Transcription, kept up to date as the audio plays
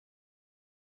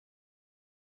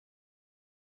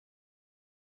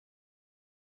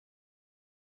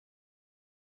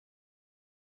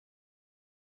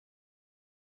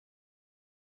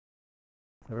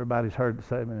Everybody's heard the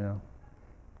statement,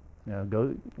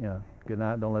 go, good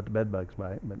night, don't let the bed bugs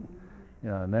bite. But,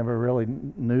 I never really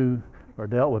knew or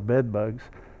dealt with bed bugs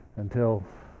until,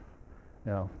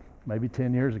 maybe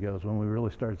 10 years ago is when we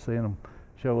really started seeing them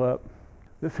show up.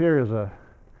 This here is a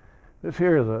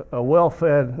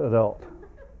well-fed adult.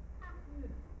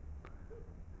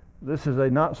 This is a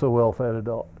not so well-fed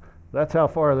adult. That's how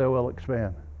far they will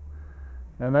expand.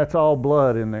 And that's all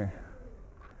blood in there.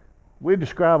 We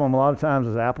describe them a lot of times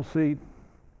as apple seed.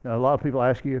 A lot of people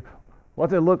ask you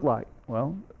what they look like.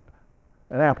 Well,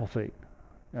 an apple seed.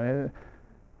 When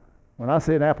I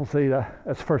say an apple seed,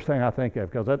 that's the first thing I think of,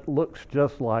 because that looks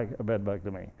just like a bed bug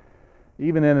to me.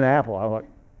 Even in an apple, I'm like,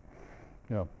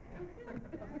 if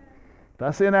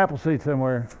I see an apple seed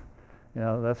somewhere,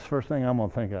 that's the first thing I'm going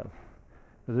to think of.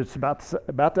 Because it's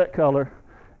about that color.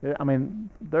 I mean,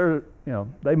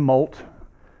 they molt,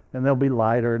 and they'll be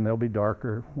lighter and they'll be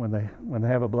darker when they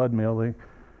have a blood meal.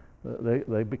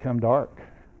 They become dark.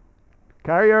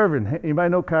 Kyrie Irving.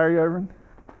 Anybody know Kyrie Irving?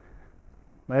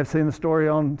 May have seen the story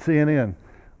on CNN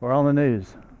or on the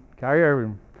news. Kyrie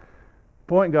Irving,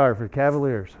 point guard for the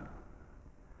Cavaliers.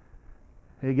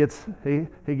 He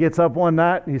gets up one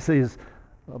night and he sees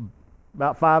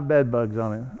about 5 bed bugs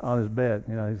on his bed.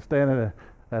 He's staying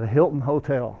at a Hilton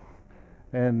hotel,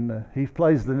 and he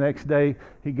plays the next day.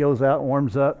 He goes out,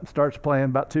 warms up, starts playing.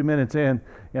 About 2 minutes in,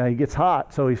 he gets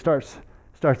hot, so he starts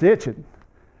itching.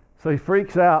 So he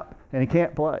freaks out and he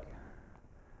can't play.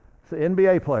 It's an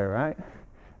NBA player, right?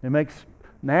 It makes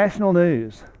national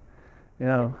news.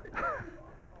 2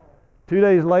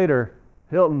 days later,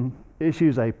 Hilton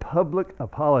issues a public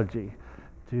apology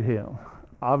to him,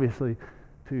 obviously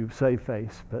to save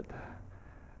face. But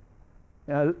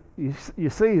you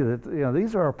see that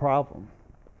these are a problem.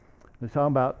 They're talking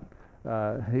about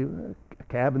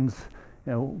cabins.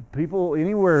 People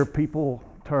anywhere people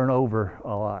turn over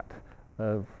a lot.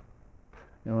 There's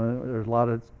a lot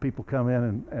of people come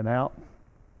in and out.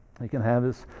 They can have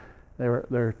this.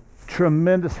 They're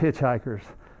tremendous hitchhikers.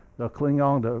 They'll cling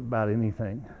on to about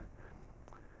anything.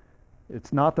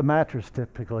 It's not the mattress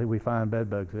typically we find bed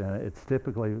bugs in. It's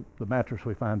typically the mattress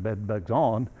we find bed bugs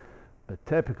on, but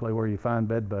typically where you find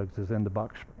bed bugs is in the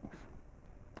box springs.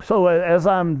 So as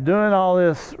I'm doing all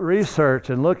this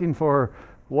research and looking for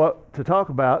what to talk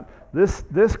about,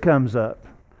 this comes up,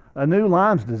 a new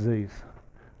Lyme's disease.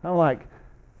 I'm like,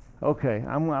 okay,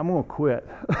 I'm going to quit.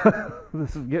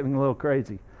 This is getting a little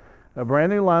crazy. A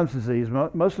brand new Lyme's disease.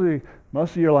 Most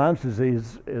of your Lyme's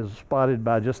disease is spotted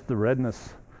by just the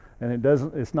redness, and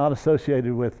it's not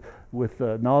associated with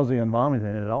nausea and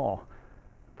vomiting at all.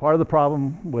 Part of the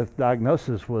problem with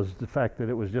diagnosis was the fact that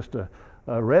it was just a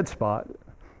red spot.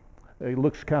 It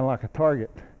looks kind of like a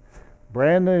target.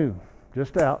 Brand new,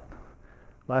 just out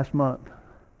last month.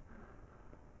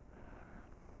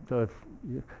 So if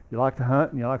you like to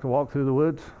hunt and you like to walk through the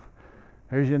woods,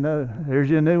 here's your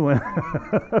new one.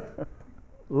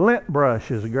 Lint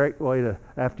brush is a great way to,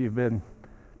 after you've been,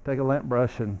 take a lint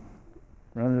brush and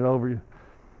run it over you,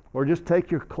 or just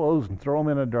take your clothes and throw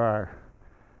them in a dryer.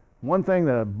 One thing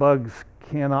that bugs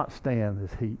cannot stand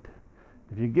is heat.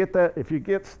 If you get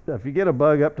a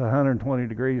bug up to 120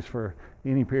 degrees for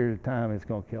any period of time, it's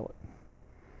going to kill it.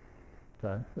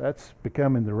 So that's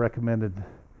becoming the recommended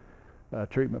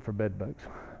treatment for bed bugs.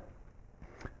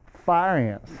 Fire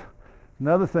ants,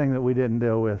 another thing that we didn't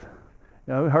deal with.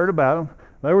 We heard about them.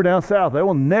 They were down south. They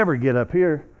will never get up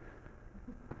here.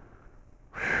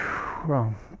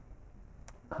 Wrong.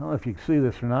 I don't know if you can see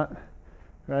this or not.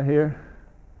 Right here.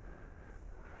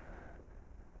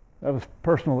 That was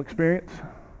personal experience.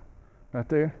 Right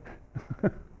there.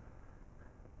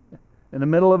 In the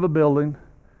middle of a building,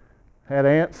 had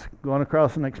ants going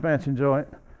across an expansion joint.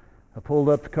 I pulled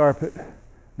up the carpet.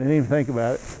 Didn't even think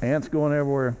about it. Ants going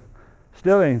everywhere.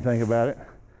 Still didn't even think about it.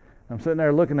 I'm sitting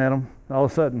there looking at them. All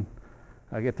of a sudden,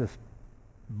 I get this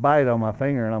bite on my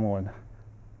finger, and I'm going,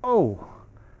 oh,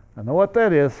 I know what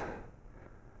that is.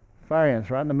 Fire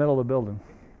ants right in the middle of the building.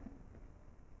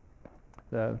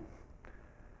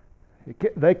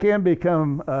 They can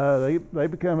become they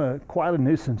become quite a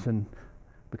nuisance,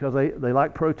 because they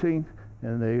like protein,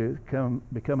 and they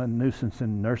become a nuisance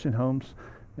in nursing homes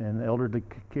and elderly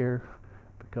care,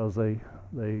 because they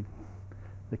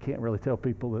can't really tell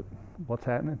people what's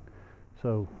happening.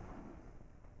 So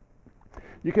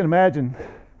you can imagine.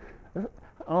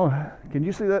 Oh, can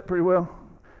you see that pretty well?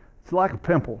 It's like a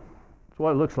pimple. That's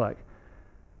what it looks like.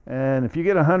 And if you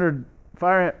get 100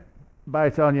 fire ant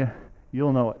bites on you,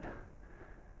 you'll know it.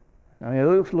 I mean,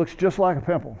 it looks just like a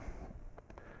pimple.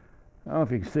 I don't know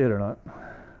if you can see it or not.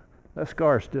 That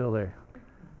scar is still there.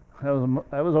 That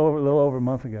was a little over a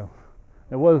month ago.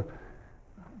 It was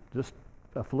just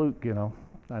a fluke, you know.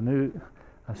 I knew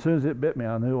as soon as it bit me,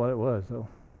 I knew what it was. So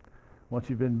once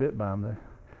you've been bit by them,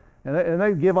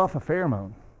 they give off a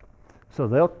pheromone, so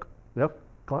they'll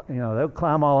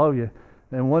climb all over you.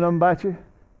 And one of them bites you,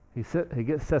 he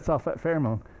sets off that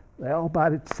pheromone. They all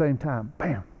bite at the same time.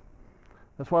 Bam.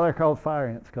 That's why they're called fire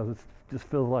ants, because it just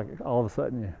feels like all of a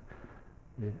sudden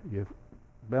you've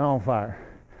been on fire.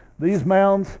 These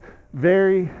mounds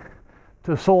vary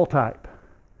to soil type.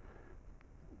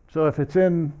 So if it's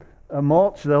in a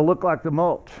mulch, they'll look like the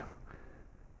mulch.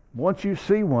 Once you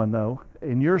see one, though,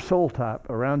 in your soil type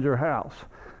around your house,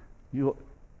 you'll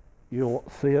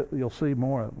see it. You'll see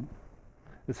more of them.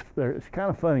 It's kind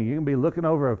of funny. You can be looking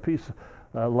over a piece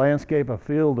of landscape, a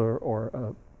field,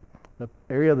 or an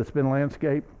area that's been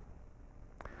landscaped,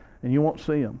 and you won't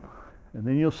see them. And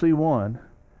then you'll see one.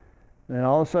 And then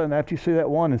all of a sudden, after you see that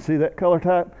one and see that color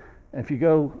type, if you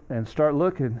go and start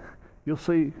looking, you'll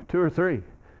see 2 or 3.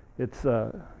 It's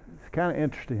kind of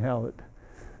interesting how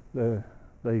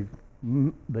they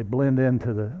blend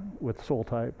into with soil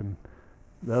type and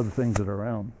the other things that are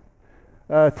around.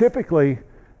 Typically,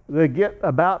 they get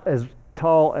about as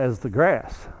tall as the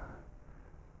grass,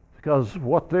 because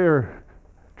what they're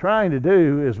trying to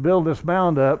do is build this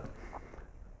mound up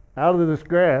out of this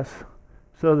grass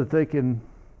so that they can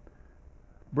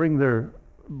bring their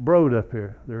brood up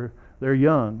here, their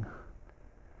young.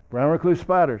 Brown recluse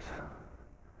spiders.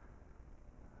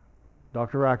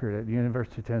 Dr. Reichert at the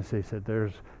University of Tennessee said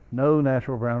there's no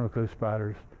natural brown recluse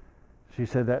spiders. She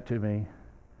said that to me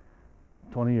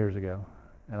 20 years ago.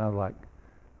 And I was like,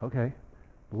 okay,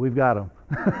 we've got them.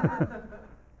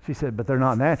 She said, but they're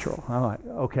not natural. I'm like,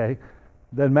 okay.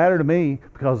 Doesn't matter to me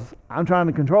because I'm trying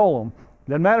to control them.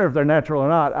 Doesn't matter if they're natural or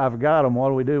not. I've got them. What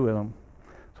do we do with them?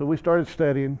 So we started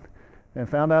studying and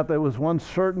found out there was one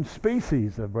certain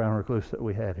species of brown recluse that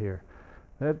we had here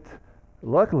that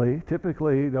luckily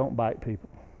typically don't bite people.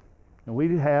 And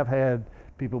we have had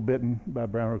people bitten by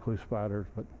brown recluse spiders,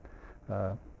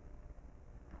 but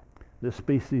this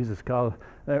species is called,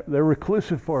 they're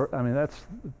reclusive for, I mean, that's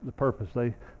the purpose.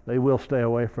 They will stay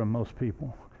away from most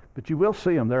people. But you will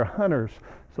see them. They're hunters,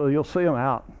 so you'll see them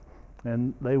out,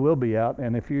 and they will be out.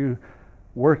 And if you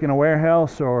work in a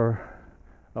warehouse or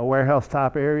a warehouse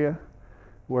type area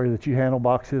where that you handle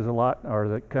boxes a lot or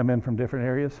that come in from different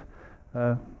areas,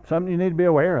 something you need to be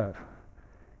aware of,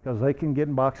 because they can get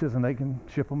in boxes and they can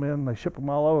ship them in. They ship them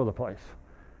all over the place.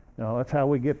 You know, that's how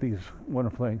we get these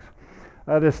wonderful things.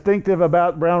 Distinctive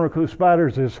about brown recluse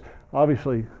spiders is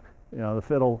obviously, you know, the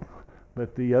fiddle,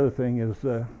 but the other thing is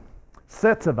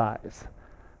sets of eyes.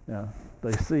 You know,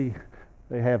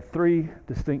 they have 3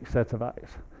 distinct sets of eyes,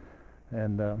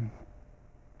 and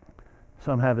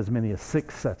some have as many as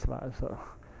 6 sets of eyes. So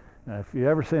if you've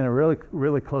ever seen a really,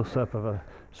 really close up of a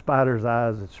spider's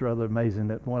eyes, it's rather amazing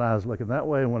that one eye is looking that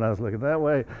way and one eye is looking that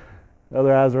way. The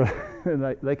other eyes are,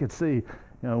 and they can see.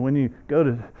 You know, when you go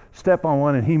to step on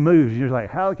one and he moves, you're like,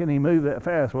 how can he move that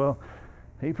fast? Well,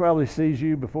 he probably sees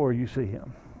you before you see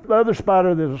him. The other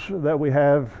spider that we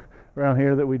have around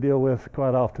here that we deal with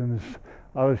quite often is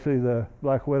obviously the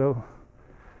black widow.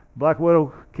 Black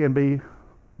widow can be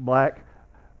black,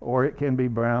 or it can be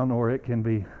brown, or it can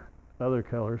be other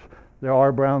colors. There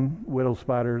are brown widow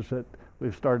spiders that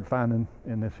we've started finding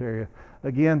in this area.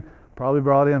 Again, probably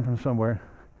brought in from somewhere,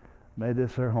 made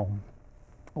this their home.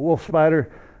 A wolf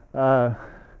spider,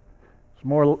 it's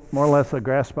more or less a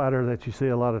grass spider that you see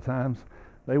a lot of times.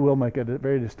 They will make a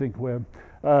very distinct web.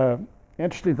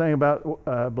 Interesting thing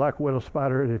about black widow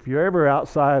spider, if you're ever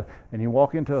outside and you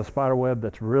walk into a spider web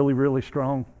that's really, really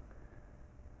strong,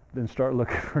 then start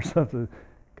looking for something,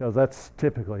 because that's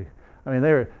typically, I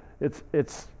mean,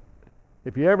 it's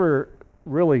if you ever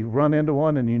really run into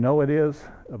one and you know it is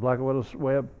a black widow's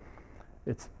web,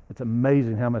 it's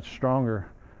amazing how much stronger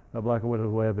a black widow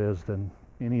web is than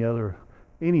any other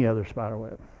spider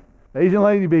web. Asian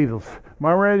lady beetles,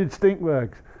 marmorated stink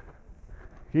bugs.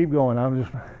 Keep going. And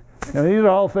these are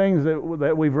all things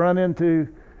that we've run into.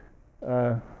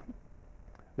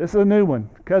 This is a new one,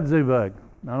 kudzu bug.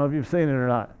 I don't know if you've seen it or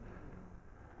not.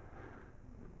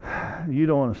 You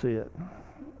don't want to see it.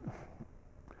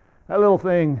 That little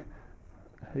thing,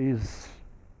 he's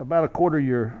about a quarter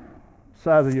your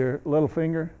size of your little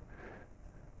finger.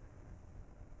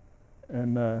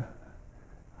 And I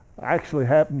actually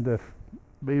happened to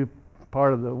be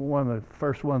part of one of the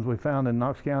first ones we found in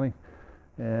Knox County,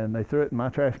 and they threw it in my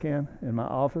trash can in my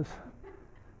office.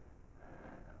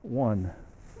 One.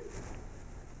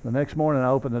 The next morning I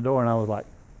opened the door and I was like,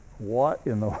 what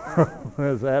in the world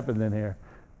has happened in here?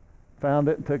 Found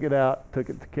it, took it out, took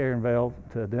it to Care and Vale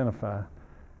to identify,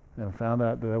 and found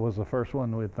out that it was the first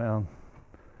one we'd found.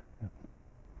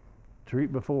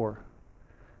 treat before.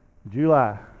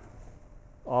 July,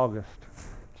 August,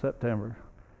 September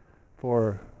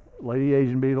for lady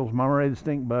Asian beetles, marmorated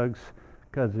stink bugs,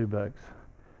 kudzu bugs.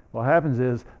 What happens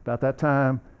is about that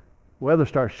time, weather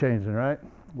starts changing, right?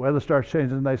 Weather starts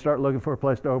changing and they start looking for a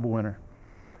place to overwinter.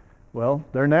 Well,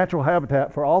 their natural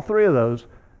habitat for all three of those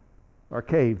are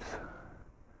caves.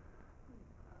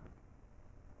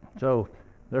 So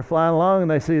they're flying along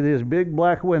and they see these big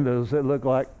black windows that look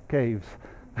like caves.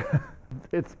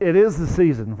 It is the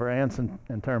season for ants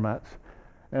and termites.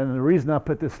 And the reason I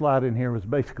put this slide in here was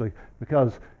basically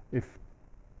because if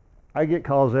I get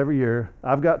calls every year,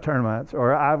 I've got termites,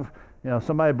 or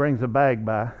somebody brings a bag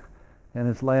by and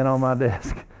it's laying on my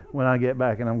desk when I get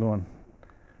back and I'm going,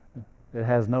 it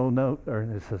has no note, or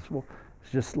it says, well,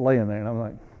 it's just laying there. And I'm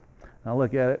like, I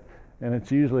look at it and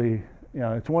it's usually,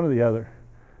 it's one or the other.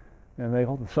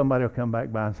 And somebody will come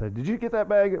back by and say, did you get that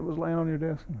bag that was laying on your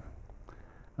desk?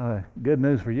 Good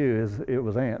news for you is it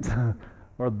was ants.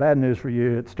 Or the bad news for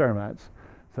you, it's termites.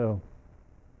 So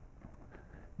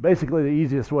basically the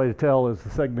easiest way to tell is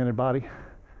the segmented body.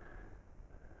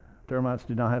 Termites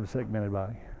do not have a segmented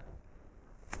body.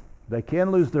 They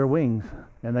can lose their wings,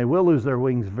 and they will lose their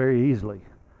wings very easily.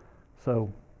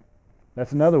 So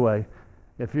that's another way.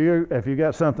 If you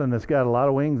got something that's got a lot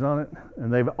of wings on it,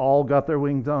 and they've all got their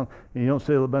wings on, and you don't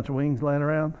see a bunch of wings laying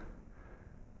around,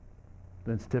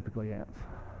 then it's typically ants.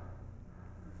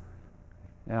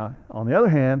 Now, on the other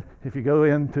hand, if you go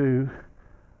into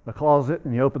a closet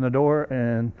and you open the door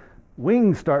and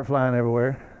wings start flying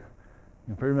everywhere,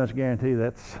 you can pretty much guarantee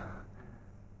that's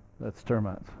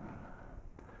termites.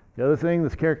 The other thing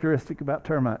that's characteristic about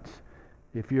termites,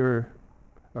 if you're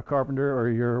a carpenter or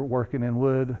you're working in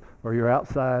wood or you're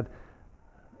outside,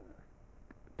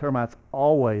 termites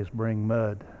always bring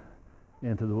mud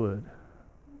into the wood.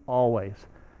 Always.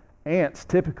 Ants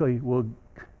typically will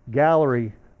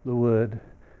gallery the wood.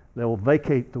 They will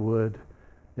vacate the wood.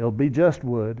 It'll be just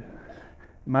wood.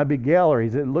 It might be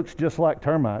galleries. It looks just like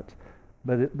termites,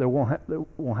 but they won't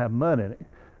have mud in it.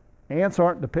 Ants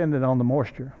aren't dependent on the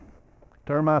moisture.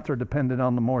 Termites are dependent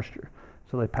on the moisture.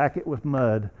 So they pack it with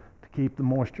mud to keep the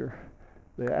moisture.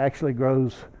 There actually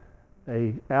grows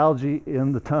algae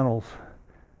in the tunnels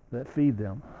that feed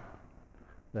them,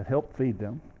 that help feed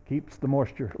them, keeps the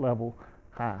moisture level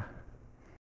high.